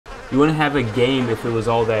You wouldn't have a game if it was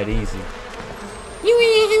all that easy. You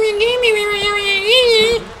wouldn't have a game if it was all that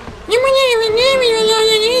easy. You wouldn't have a game if it was all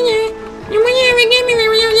that easy. You wouldn't have a game if it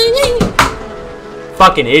was all that easy.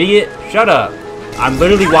 Fucking idiot. Shut up. I'm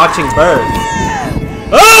literally watching birds.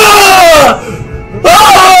 Ah! Ah!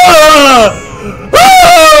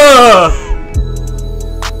 Ah!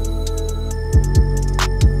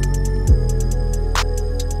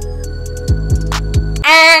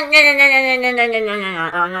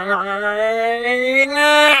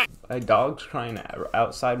 My dog's crying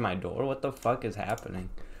outside my door. What the fuck is happening?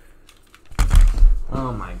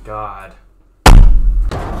 Oh my god.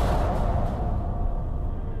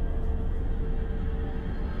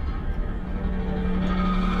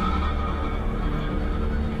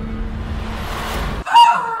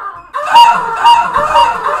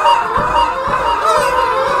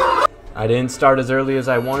 I didn't start as early as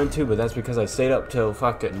I wanted to, but that's because I stayed up till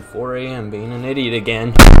fucking 4 a.m. being an idiot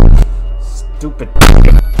again. Stupid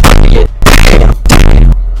idiot.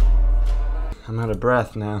 I'm out of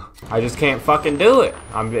breath now. I just can't fucking do it.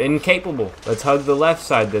 I'm incapable. Let's hug the left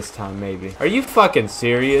side this time, maybe. Are you fucking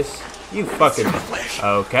serious? You fucking...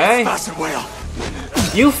 Okay.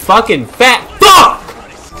 You fucking fat fuck!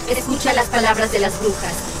 Escucha las palabras de las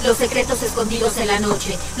brujas, los secretos escondidos en la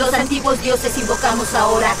noche. Los antiguos dioses invocamos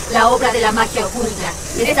ahora la obra de la magia oculta.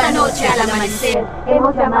 Esta noche al amanecer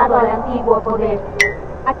hemos llamado al antiguo poder.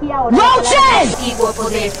 Aquí ahora el antiguo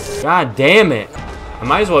poder. God damn it. I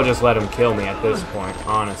might as well just let him kill me at this point,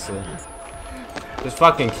 honestly. Just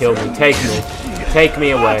fucking kill me. Take me. Take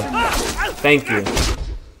me away. Thank you.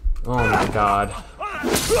 Oh my god.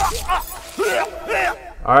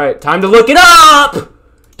 Alright, time to look it up!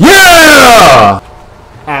 Yeah!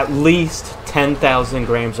 At least 10,000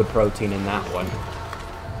 grams of protein in that one.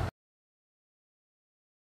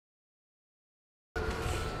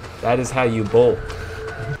 That is how you bulk.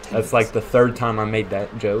 That's like the third time I made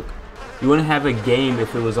that joke. You wouldn't have a game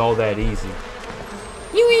if it was all that easy.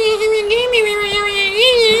 You wouldn't have a game if it was all that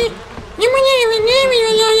easy. You wouldn't have a game if it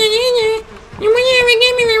was all that easy. You wouldn't have a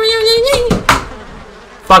game if it was all that easy.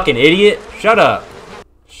 Fucking idiot. Shut up.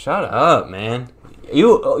 Shut up, man.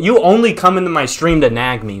 You only come into my stream to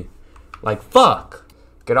nag me. Like, fuck.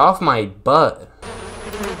 Get off my butt.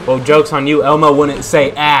 Well, joke's on you. Elmo wouldn't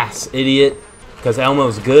say ass, idiot. Because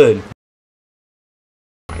Elmo's good.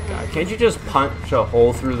 Oh my god. Can't you just punch a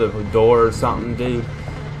hole through the door or something, dude?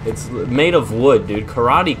 It's made of wood, dude.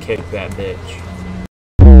 Karate kick that bitch.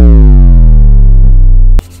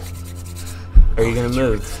 Are you gonna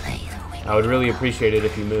move? I would really appreciate it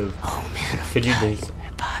if you moved. Could you please?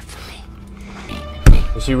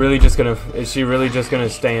 Is she really just gonna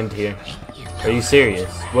stand here? Are you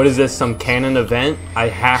serious? What is this, some canon event? I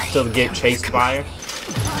have to get chased by her?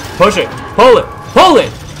 Push it! Pull it! Pull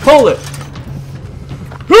it! Pull it!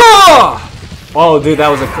 Ah! Oh, dude, that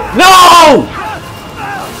was a... No!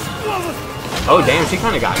 Oh, damn, she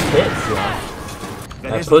kind of got hit. Yeah.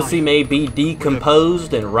 That pussy may be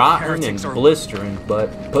decomposed and rotten and blistering,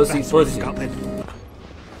 but pussy's pussy.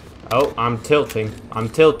 Oh, I'm tilting. I'm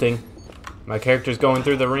tilting. My character's going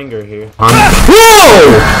through the ringer here.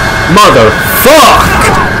 Whoa!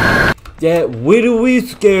 Motherfuck! That widowy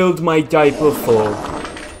scaled my diaper full.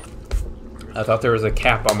 I thought there was a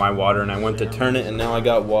cap on my water and I went to turn it and now I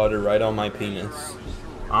got water right on my penis.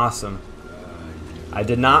 Awesome. I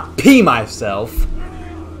did not pee myself.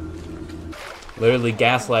 Literally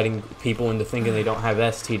gaslighting people into thinking they don't have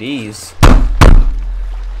STDs.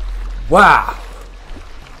 Wow.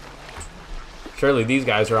 Surely these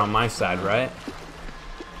guys are on my side, right?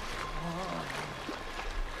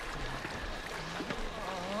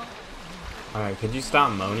 Alright, could you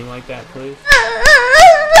stop moaning like that, please?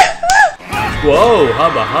 Whoa,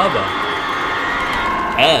 hubba hubba.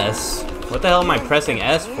 S? What the hell am I pressing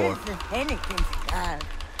S for?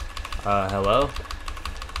 Hello?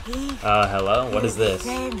 Hello? What is this?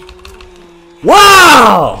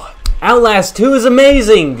 Wow! Outlast 2 is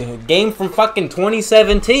amazing! Game from fucking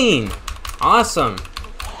 2017. Awesome.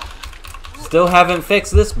 Still haven't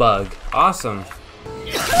fixed this bug. Awesome.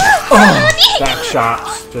 Oh, back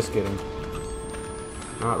shots. Just kidding.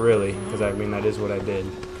 Not really, because I mean that is what I did.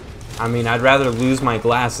 I mean, I'd rather lose my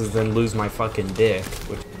glasses than lose my fucking dick.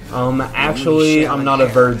 Which, actually, I'm not a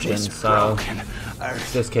virgin, so...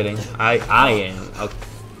 Just kidding. I am. Okay.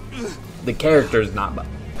 The character's not...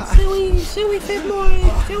 Silly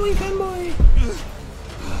fanboy! Silly fanboy!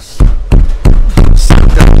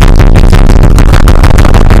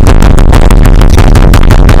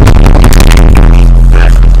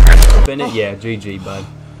 Spin it? Yeah, GG, bud.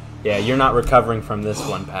 Yeah, you're not recovering from this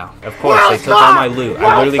one, pal. Of course, they took all my loot.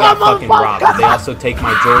 I literally got fucking robbed. Did they also take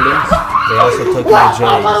my Jordans? They also took my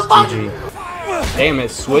J's. GG. Damn,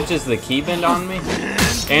 it switches the keybend on me.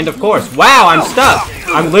 And of course, wow, I'm stuck.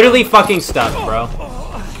 I'm literally fucking stuck, bro.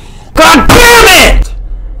 God damn it!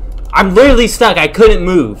 I'm literally stuck. I couldn't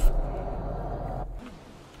move.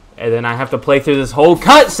 And then I have to play through this whole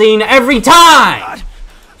cutscene every time!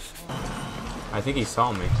 I think he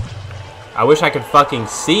saw me. I wish I could fucking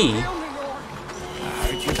see.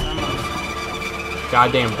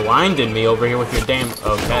 Goddamn blinded me over here with your damn...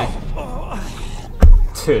 Okay.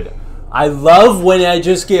 Dude, I love when I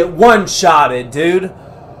just get one-shotted, dude.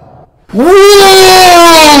 Woo!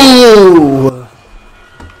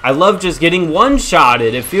 I love just getting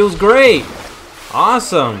one-shotted. It feels great.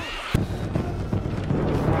 Awesome.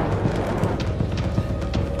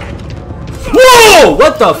 Whoa!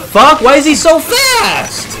 What the fuck? Why is he so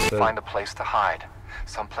fast? Find a place to hide.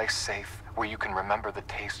 Someplace safe where you can remember the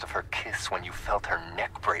taste of her kiss when you felt her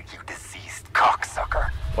neck break, you diseased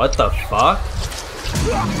cocksucker. What the fuck?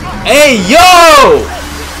 Hey, yo!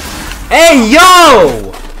 Hey,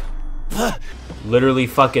 yo! Literally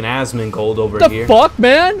fucking Asmongold over here. The fuck,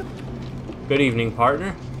 man? Good evening,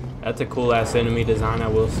 partner. That's a cool-ass enemy design, I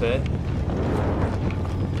will say.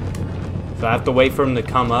 So I have to wait for him to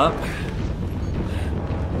come up.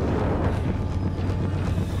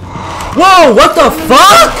 Whoa, what the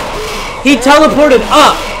fuck? He teleported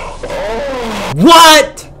up.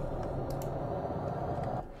 What?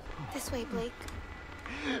 This way, Blake.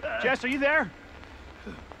 Jess, are you there?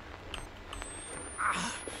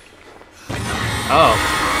 Oh.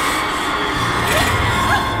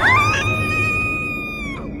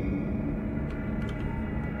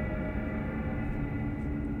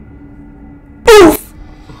 Oof.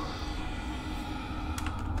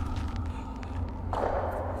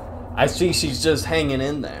 I see she's just hanging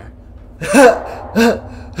in there.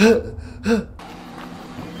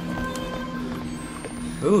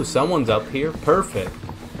 Ooh, someone's up here. Perfect.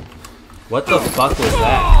 What the fuck was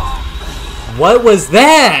that? What was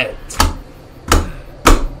that?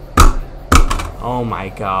 Oh my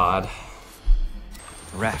god.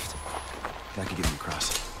 A raft. That could get me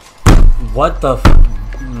across. What the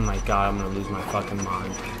oh my god, I'm gonna lose my fucking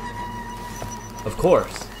mind. Of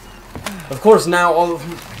course. Of course now all of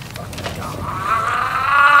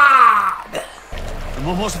I'm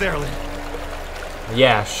almost there, Lynn.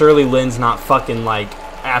 yeah, surely Lynn's not fucking like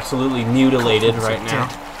absolutely mutilated right now.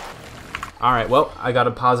 Alright, well, I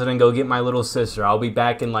gotta pause it and go get my little sister. I'll be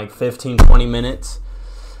back in like 15-20 minutes.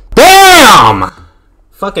 Damn!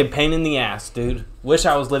 Fucking pain in the ass, dude. Wish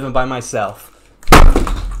I was living by myself.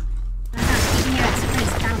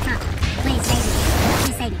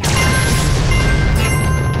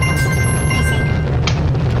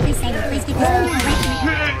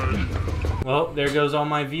 Well, there goes all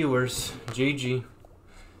my viewers. GG.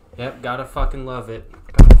 Yep, gotta fucking love it.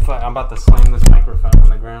 I'm about to slam this microphone on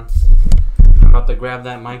the ground. I'm about to grab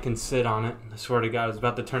that mic and sit on it. I swear to God, it's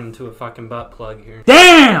about to turn into a fucking butt plug here.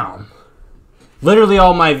 Damn! Literally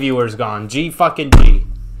all my viewers gone. G fucking G.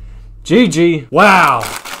 GG. Wow.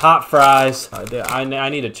 Hot fries. I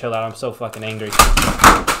need to chill out. I'm so fucking angry.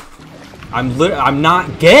 I'm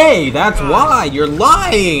not gay. That's why. You're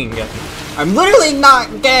lying. I'm literally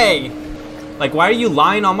not gay. Like, why are you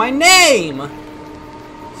lying on my name?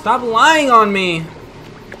 Stop lying on me.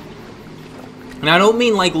 And I don't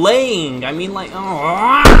mean like laying. I mean like,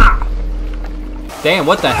 oh. Damn,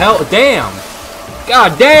 what the hell? Damn.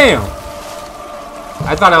 God damn.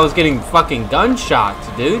 I thought I was getting fucking gunshots,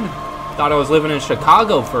 dude. Thought I was living in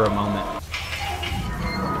Chicago for a moment.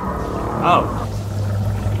 Oh.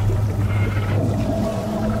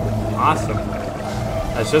 Awesome.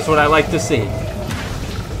 That's just what I like to see.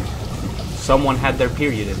 Someone had their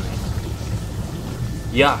period in there.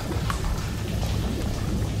 Yuck.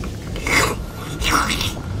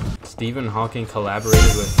 Stephen Hawking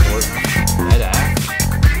collaborated with Fortnite. Dead ass.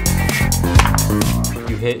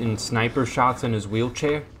 You hitting sniper shots in his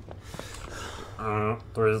wheelchair?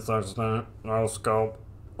 360, no scope.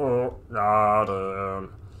 Oh, got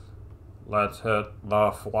him. Let's hit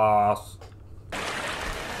the floss.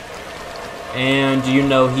 And you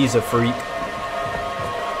know he's a freak.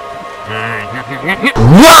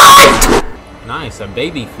 What? Nice, a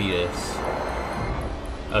baby fetus.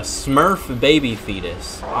 A Smurf baby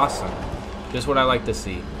fetus. Awesome. Just what I like to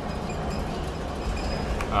see.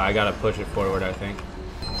 I gotta push it forward, I think.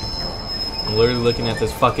 I'm literally looking at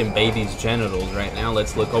this fucking baby's genitals right now.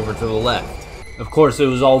 Let's look over to the left. Of course, it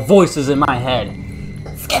was all voices in my head.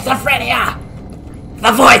 Schizophrenia!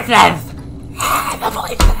 The voices! The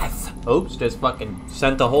voices! Oops, just fucking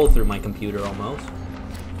sent a hole through my computer almost.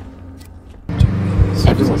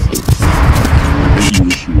 bet you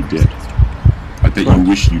wish you were dead. I bet you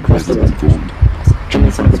wish you'd never been born. Jump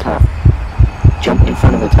in front of the car. Jump in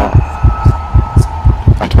front of the car.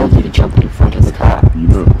 I told you to jump in front of the car. You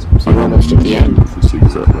know, We're almost at the end. for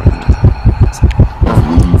cigarette right now.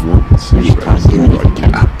 You want cigarettes, do anything, can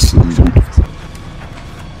you? absolutely.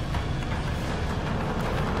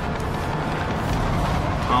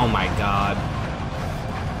 Oh my god.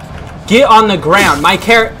 Get on the ground. My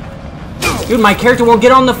Dude, my character won't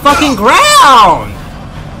get on the fucking ground!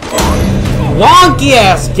 Wonky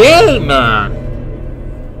ass game, man!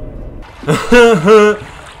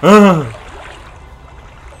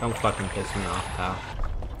 Don't fucking piss me off, pal.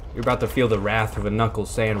 You're about to feel the wrath of a knuckle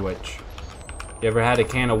sandwich. You ever had a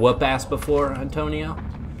can of whoop ass before, Antonio?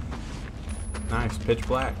 Nice, pitch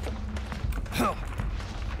black.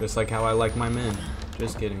 Just like how I like my men.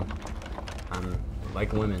 Just kidding. I'm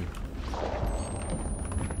like women.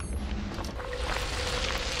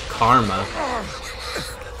 Karma.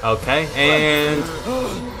 Okay, and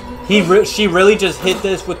she really just hit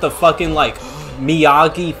this with the fucking like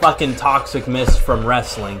Miyagi fucking toxic mist from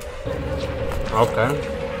wrestling. Okay.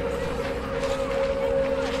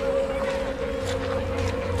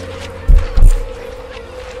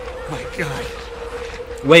 My God.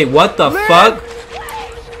 Wait, what the fuck?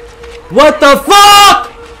 What the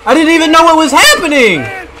fuck? I didn't even know what was happening.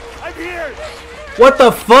 Man, I'm here. What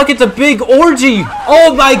the fuck? It's a big orgy.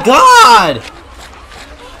 Oh my god.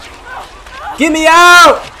 Get me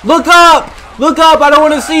out! Look up! Look up! I don't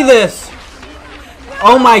want to see this!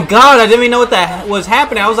 Oh my god, I didn't even know what that was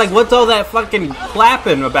happening. I was like, what's all that fucking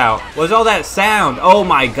clapping about? What's all that sound? Oh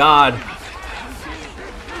my god.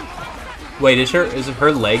 Wait, is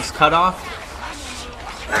her legs cut off?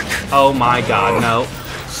 Oh my god, no.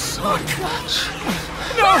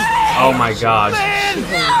 Oh my god.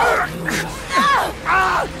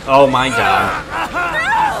 Oh my god.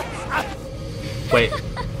 Wait.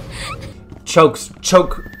 Choke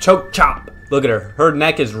chop. Look at her. Her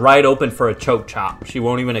neck is right open for a choke chop. She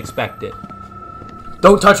won't even expect it.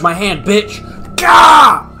 Don't touch my hand, bitch.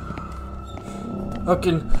 Gah!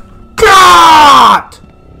 Fucking God!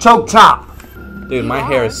 Choke chop. Dude, my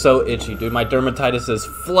hair is so itchy, dude. My dermatitis is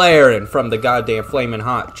flaring from the goddamn flaming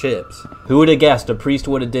hot chips. Who would have guessed a priest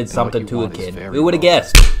would have did something to a kid? Who would have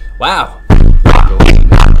guessed? Wow.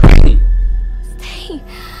 Stay.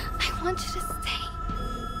 I want you to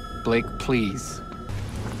stay. Blake, please.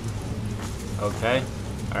 Okay.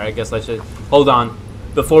 Alright, I guess I should... Hold on.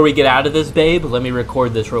 Before we get out of this, babe, let me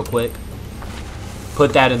record this real quick.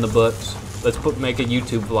 Put that in the books. Let's make a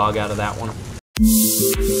YouTube vlog out of that one.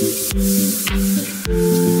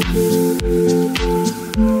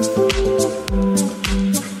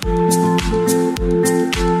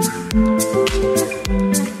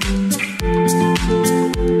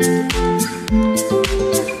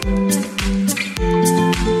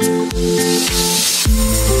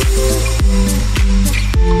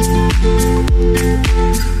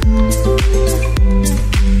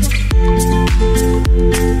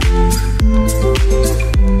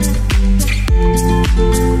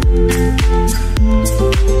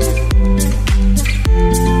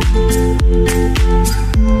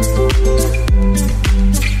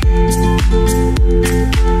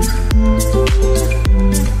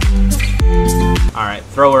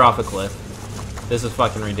 Throw her off a cliff. This is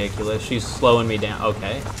fucking ridiculous. She's slowing me down.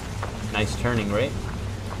 Okay. Nice turning rate.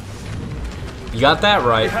 You got that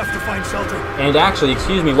right. We have to find shelter. And actually,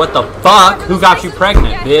 excuse me, what the fuck? Who got you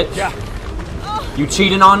pregnant, bitch? Yeah. You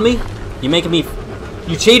cheating on me? You making me...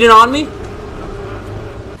 You cheating on me?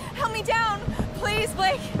 Help me down, please,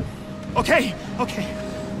 Blake. Okay.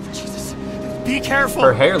 Jesus. Be careful.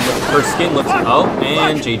 Her hair, her skin looks... Oh,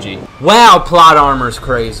 and GG. Wow, plot armor's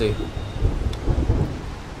crazy.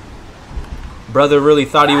 Brother really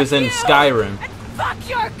thought he was in Skyrim. Fuck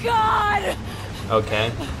your god! Okay.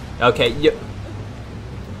 Okay,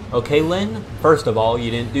 okay, Lynn. First of all,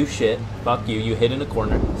 you didn't do shit. Fuck you. You hid in a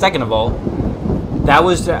corner. Second of all, that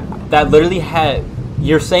literally had...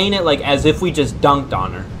 You're saying it like as if we just dunked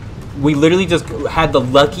on her. We literally just had the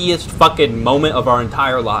luckiest fucking moment of our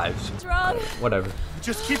entire lives. What's wrong? Whatever.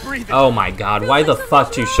 Just keep breathing. Oh my god. Why the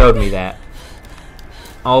fuck you showed me that?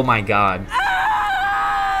 Oh my god.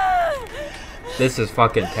 This is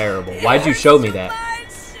fucking terrible. Why'd you show me that?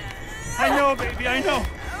 I know, baby, I know.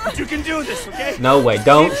 But you can do this, okay? No way.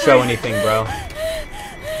 Don't show anything, bro.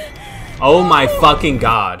 Oh my fucking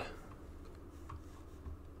god.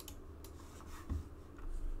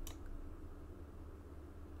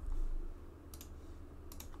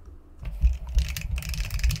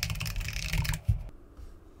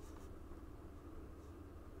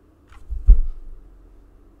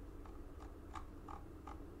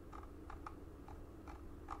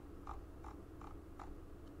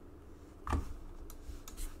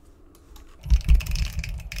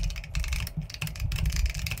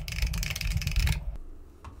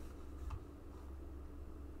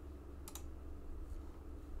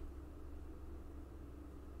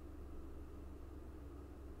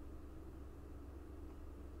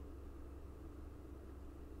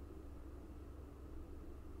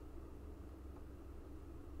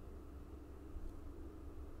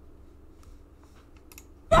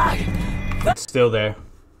 It's still there.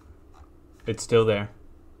 It's still there.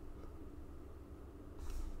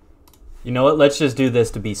 You know what? Let's just do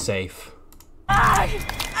this to be safe. It's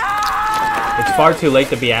far too late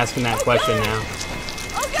to be asking that question now.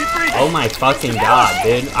 Oh my fucking god,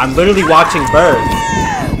 dude. I'm literally watching birds.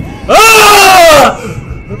 Ah!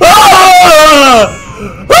 Ah!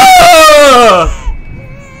 Ah!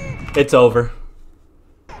 It's over.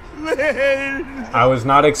 I was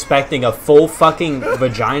not expecting a full fucking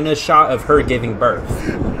vagina shot of her giving birth.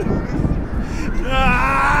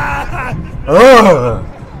 Ugh.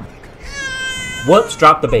 Whoops,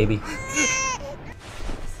 dropped the baby.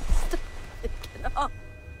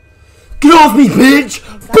 Get off me, bitch!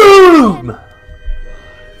 Boom!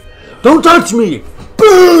 Don't touch me!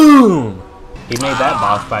 Boom! He made that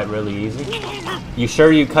boss fight really easy. You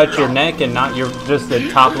sure you cut your neck and not just the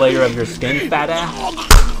top layer of your skin, fat ass?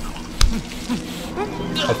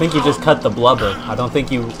 I think you just cut the blubber. I don't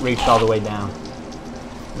think you reached all the way down.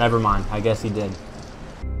 Never mind, I guess he did.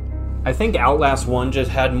 I think Outlast 1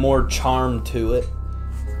 just had more charm to it.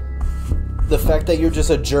 The fact that you're just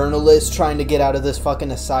a journalist trying to get out of this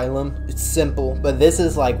fucking asylum, it's simple. But this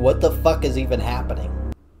is like, what the fuck is even happening?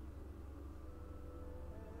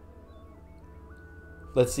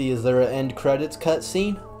 Let's see, is there an end credits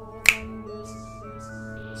cutscene?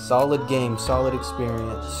 Solid game, solid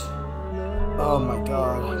experience. Oh my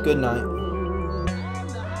god. Good night.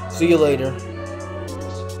 See you later.